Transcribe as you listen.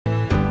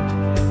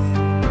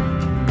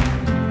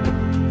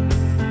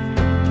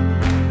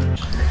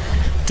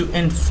To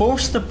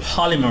enforce the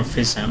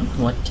polymorphism,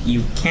 what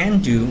you can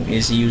do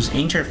is use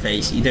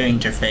interface, either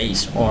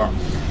interface or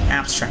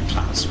abstract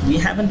class. We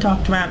haven't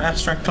talked about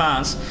abstract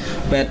class,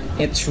 but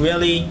it's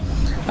really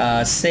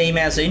same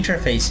as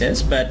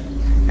interfaces, but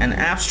an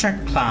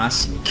abstract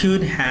class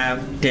could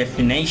have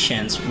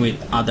definitions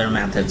with other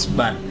methods,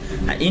 but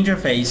an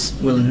interface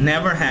will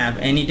never have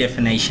any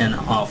definition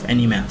of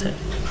any method.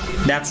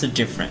 That's the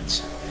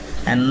difference.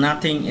 And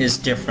nothing is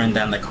different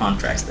than the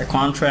contracts. The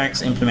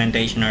contracts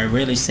implementation are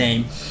really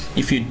same.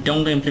 If you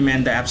don't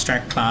implement the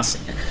abstract class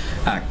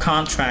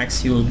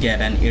contracts, you will get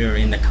an error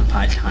in the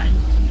compile time.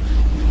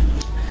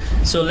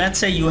 So let's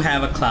say you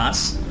have a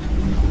class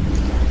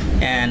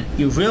and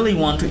you really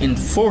want to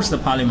enforce the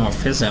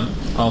polymorphism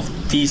of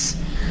these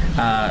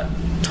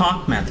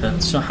talk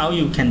methods. So how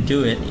you can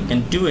do it? You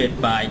can do it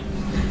by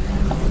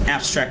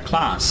abstract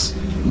class.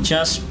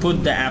 Just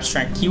put the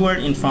abstract keyword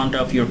in front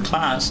of your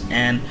class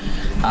and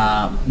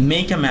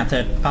make a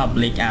method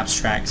public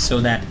abstract, so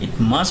that it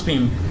must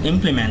be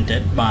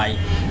implemented by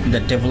the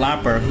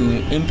developer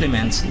who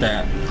implements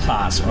the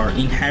class or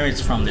inherits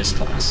from this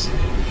class.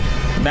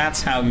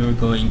 That's how you're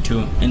going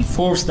to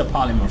enforce the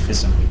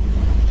polymorphism.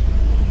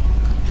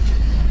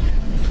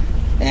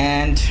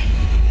 And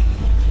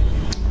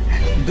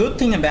good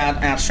thing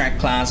about abstract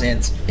class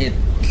is it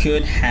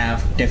could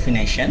have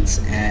definitions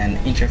and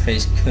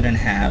interface couldn't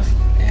have,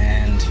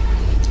 and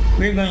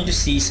we're going to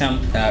see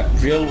some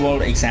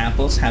real-world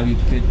examples how you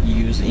could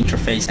use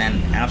interface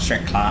and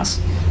abstract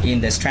class in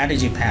the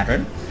strategy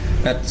pattern.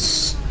 But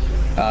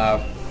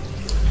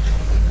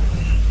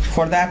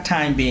for that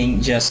time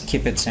being, just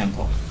keep it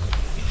simple.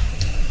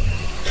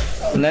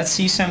 Let's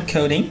see some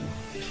coding.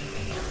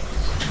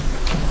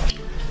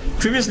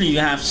 Previously you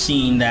have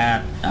seen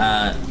that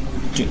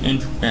to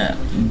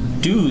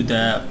do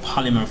the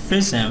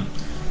polymorphism,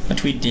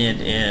 what we did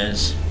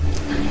is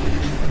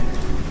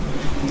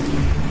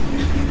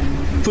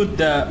put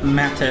the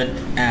method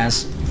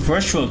as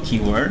virtual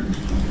keyword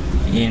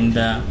in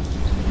the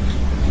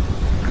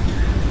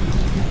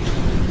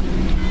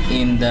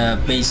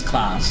base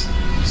class.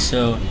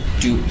 So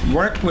to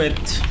work with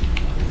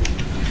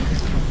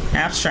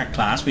abstract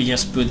class, we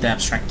just put the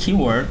abstract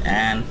keyword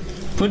and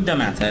put the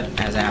method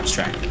as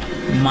abstract.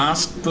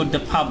 Must put the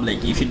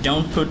public. If you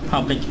don't put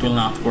public, it will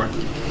not work.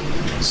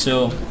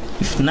 So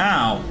if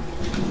now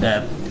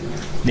that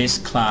this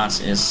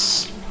class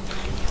is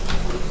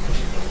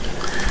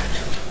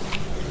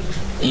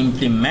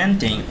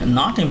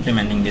not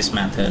implementing this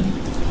method,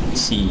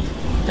 see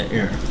the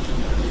error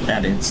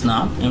that it's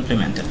not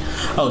implemented.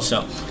 Oh,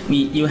 so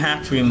you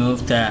have to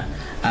remove the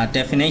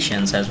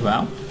definitions as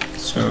well.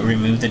 So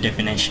remove the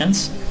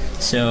definitions.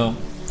 So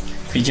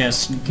if you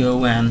just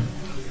go and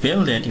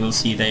build it, you'll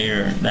see the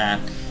error that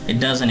it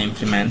doesn't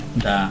implement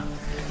the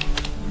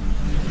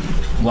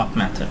what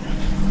method.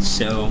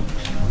 So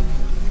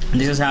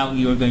this is how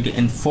you're going to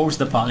enforce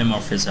the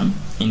polymorphism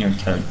in your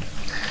code.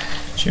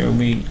 So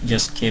we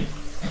just keep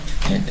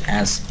it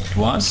as it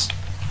was.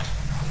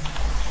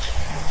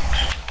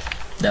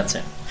 That's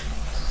it.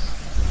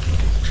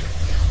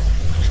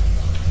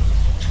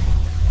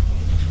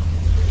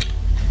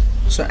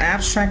 So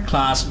abstract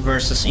class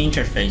versus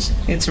interface,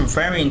 it's a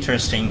very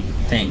interesting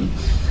thing,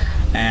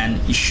 and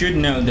you should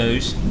know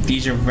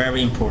these are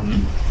very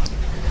important.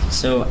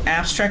 So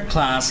abstract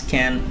class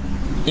can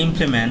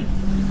implement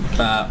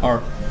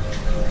or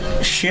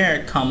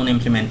share common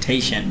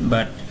implementation,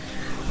 but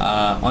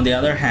on the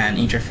other hand,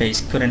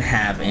 interface couldn't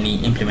have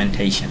any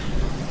implementation.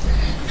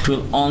 It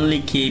will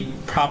only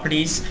keep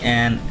properties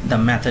and the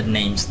method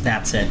names,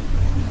 that's it.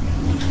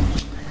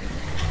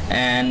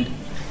 And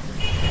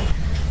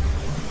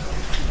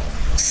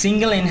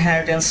single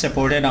inheritance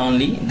supported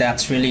only,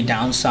 that's really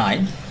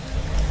downside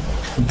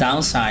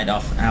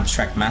of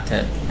abstract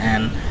method.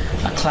 And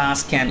a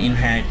class can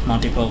inherit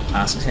multiple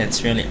classes,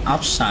 it's really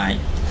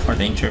upside for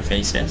the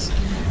interfaces.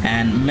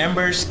 And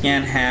members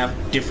can have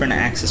different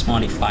access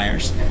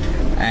modifiers,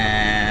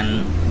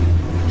 and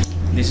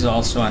this is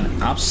also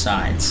an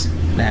upside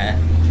that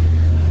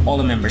all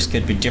the members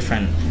could be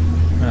different.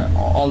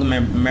 All the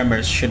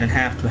members shouldn't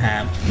have to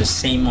have the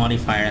same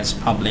modifier as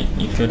public.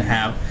 You could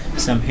have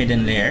some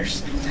hidden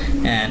layers,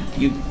 and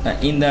you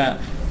in the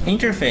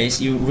interface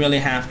you really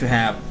have to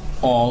have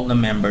all the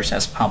members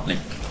as public.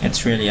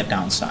 It's really a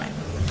downside.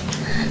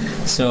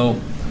 So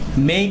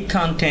may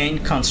contain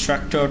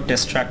constructor,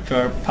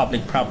 destructor,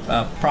 public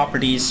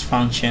properties,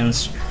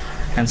 functions,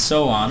 and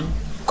so on.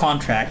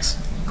 Contracts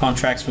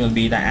will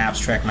be the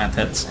abstract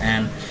methods,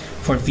 and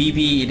for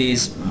VB it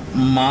is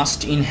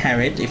must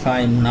inherit, if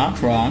I'm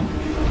not wrong,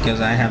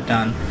 because I have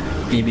done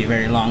VB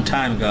very long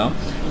time ago.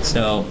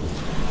 So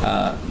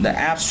the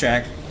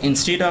abstract,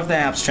 instead of the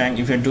abstract,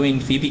 if you're doing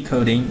VB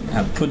coding,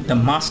 put the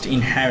must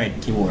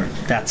inherit keyword,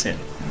 that's it.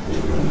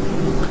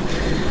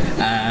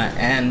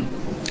 And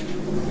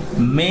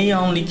may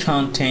only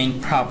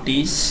contain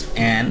properties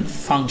and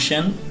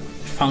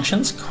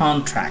functions,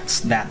 contracts,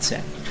 that's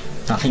it,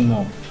 nothing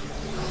more.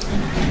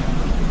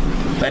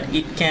 But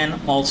it can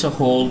also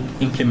hold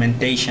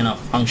implementation of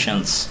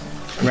functions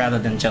rather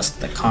than just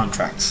the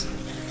contracts.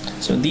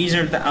 So these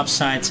are the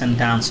upsides and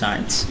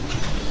downsides.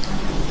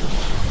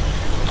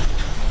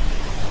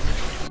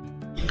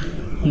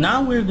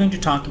 Now we're going to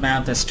talk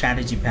about the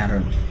strategy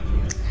pattern,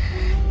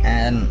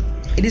 and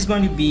it is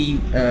going to be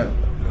a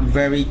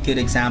very good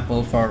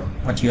example for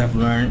what you have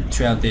learned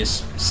throughout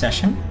this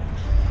session.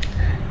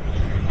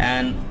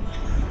 And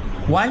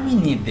why we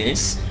need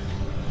this: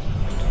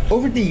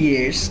 over the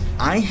years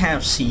I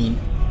have seen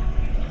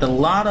a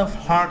lot of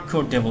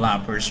hardcore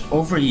developers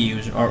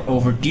overuse or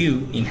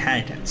overdo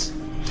inheritance.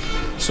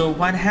 So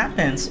what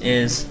happens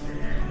is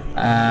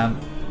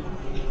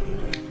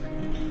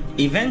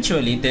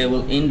eventually they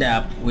will end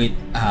up with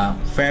a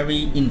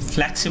very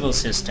inflexible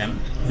system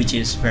which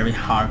is very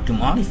hard to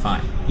modify,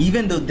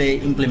 even though they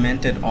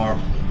implemented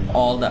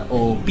all the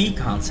OOP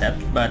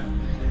concept, but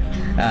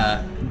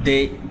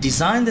they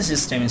design the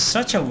system in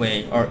such a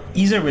way, or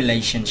easier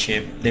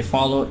relationship, they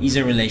follow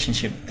easier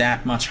relationship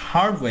that much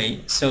hard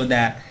way, so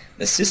that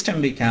the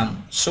system becomes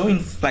so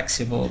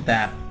inflexible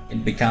that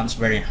it becomes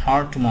very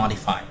hard to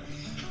modify.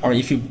 Or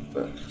if you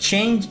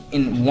change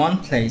in one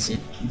place,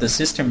 the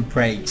system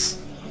breaks.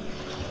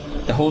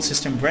 The whole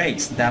system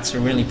breaks. That's a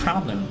really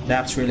problem.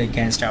 That's really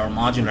against our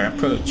modular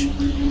approach.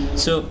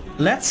 So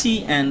let's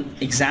see an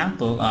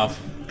example of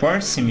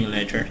bird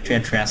simulator to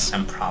address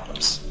some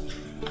problems.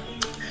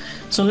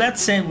 So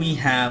let's say we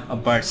have a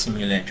bird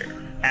simulator,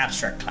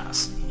 abstract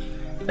class.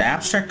 The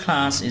abstract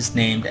class is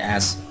named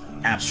as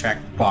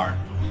abstract bird.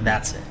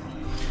 That's it.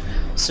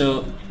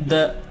 So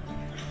the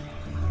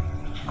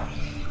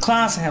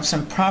class have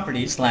some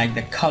properties like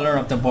the color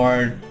of the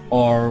bird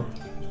or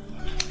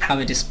how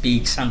it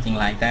speaks, something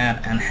like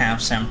that, and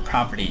have some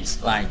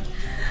properties like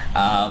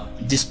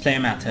display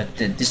method.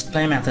 The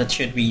display method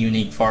should be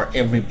unique for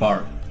every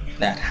bird,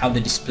 that how they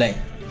display,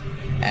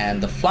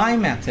 and the fly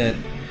method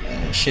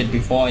should be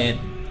void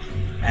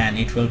and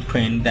it will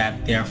print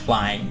that they are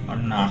flying or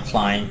not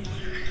flying,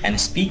 and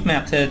speak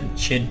method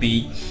should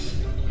be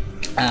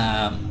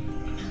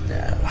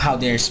how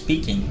they are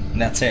speaking.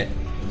 That's it.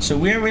 So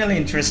we're really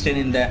interested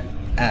in the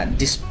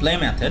display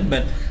method,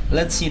 but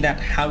let's see that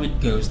how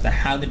it goes,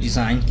 how the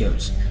design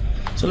goes.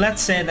 So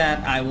let's say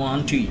that I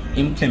want to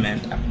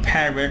implement a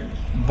parrot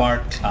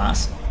bird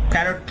class,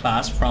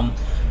 from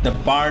the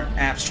bird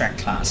abstract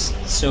class.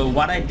 So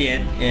what I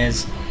did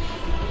is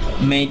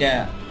made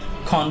a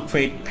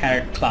concrete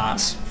parrot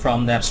class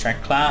from the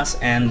abstract class,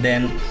 and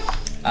then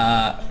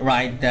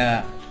write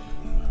the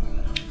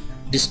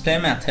display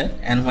method,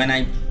 and when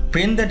I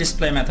print the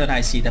display method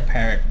I see the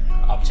parrot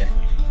object.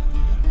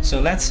 So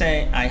let's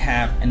say I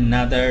have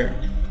another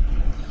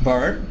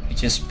bird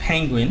which is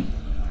penguin,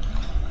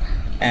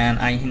 and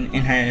I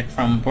inherit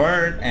from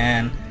bird,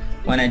 and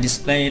when I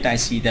display it I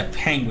see the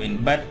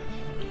penguin. But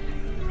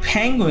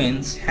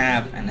penguins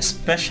have a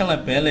special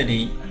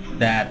ability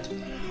that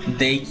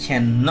they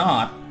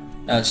cannot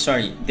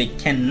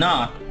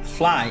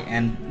fly,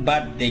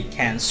 but they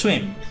can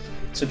swim.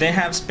 So they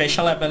have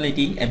special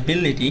ability,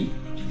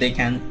 they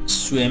can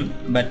swim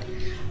but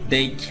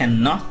they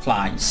cannot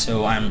fly.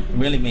 So I'm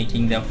really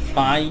making the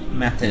fly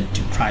method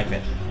to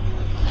private,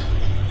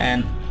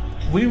 and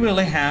we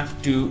really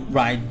have to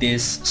write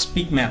these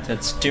speak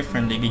methods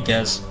differently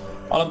because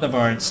all of the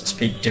birds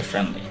speak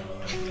differently.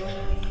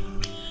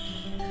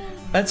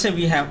 Let's say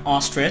we have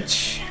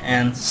ostrich,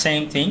 and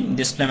same thing,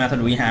 display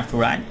method we have to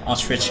write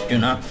ostrich do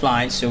not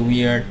fly, so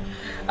we are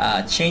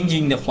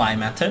changing the fly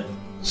method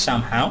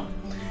somehow,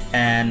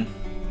 and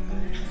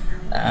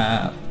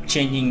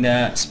changing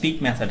the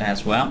speak method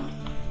as well.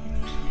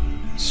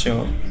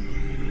 So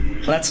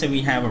let's say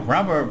we have a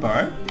rubber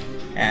bird,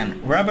 and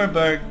rubber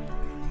bird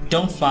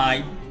don't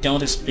fly,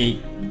 don't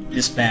speak,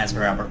 display as a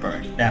rubber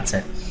bird. That's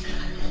it.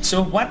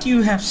 So what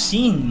you have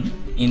seen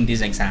in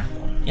this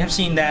example, you have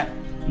seen that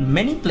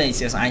many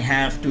places I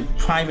have to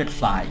private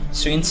fly.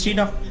 So instead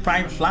of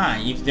private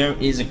fly, if there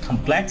is a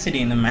complexity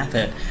in the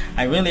method,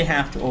 I really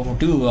have to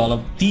overdo all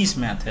of these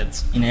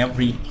methods in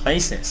every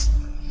places.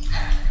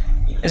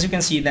 As you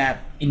can see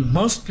that in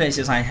most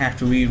places I have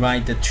to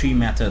rewrite the three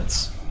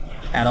methods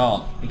at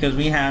all, because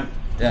we have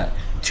the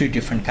three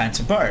different kinds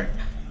of bird.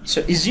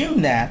 So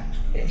assume that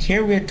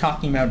here we're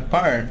talking about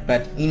bird,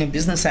 but in a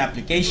business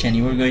application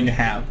you are going to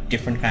have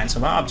different kinds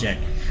of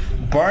object.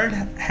 Bird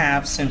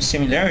have some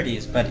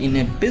similarities, but in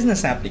a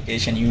business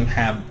application you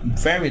have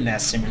very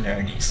less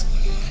similarities.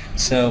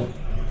 So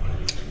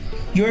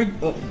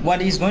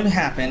what is going to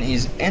happen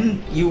is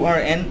you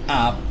end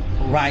up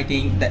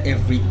writing the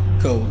every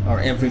code or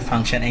every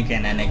function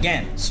again and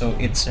again. So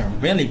it's a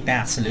really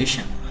bad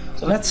solution.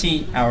 So let's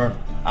see our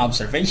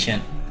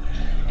observation.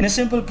 In a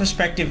simple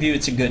perspective view,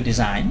 it's a good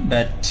design,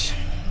 but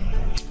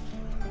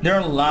there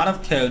are a lot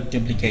of code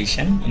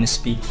duplication in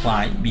speak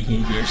fly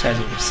behaviors, as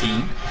you've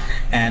seen,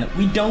 and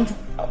we don't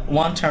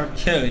want our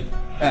code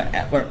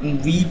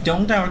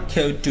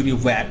to be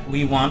wet.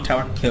 We want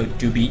our code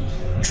to be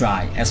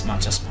dry as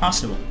much as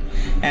possible.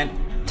 And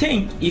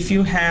think, if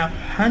you have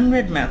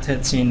 100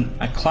 methods in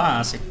a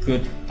class, it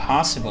could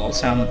possible.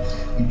 Some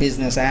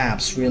business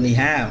apps really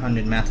have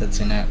 100 methods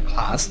in a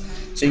class.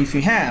 So if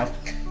you have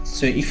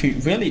So if you're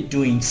really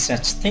doing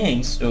such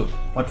things, so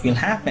what will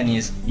happen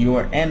is you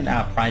will end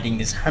up writing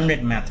these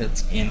 100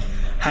 methods in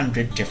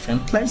 100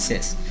 different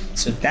places.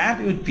 So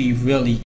that would be really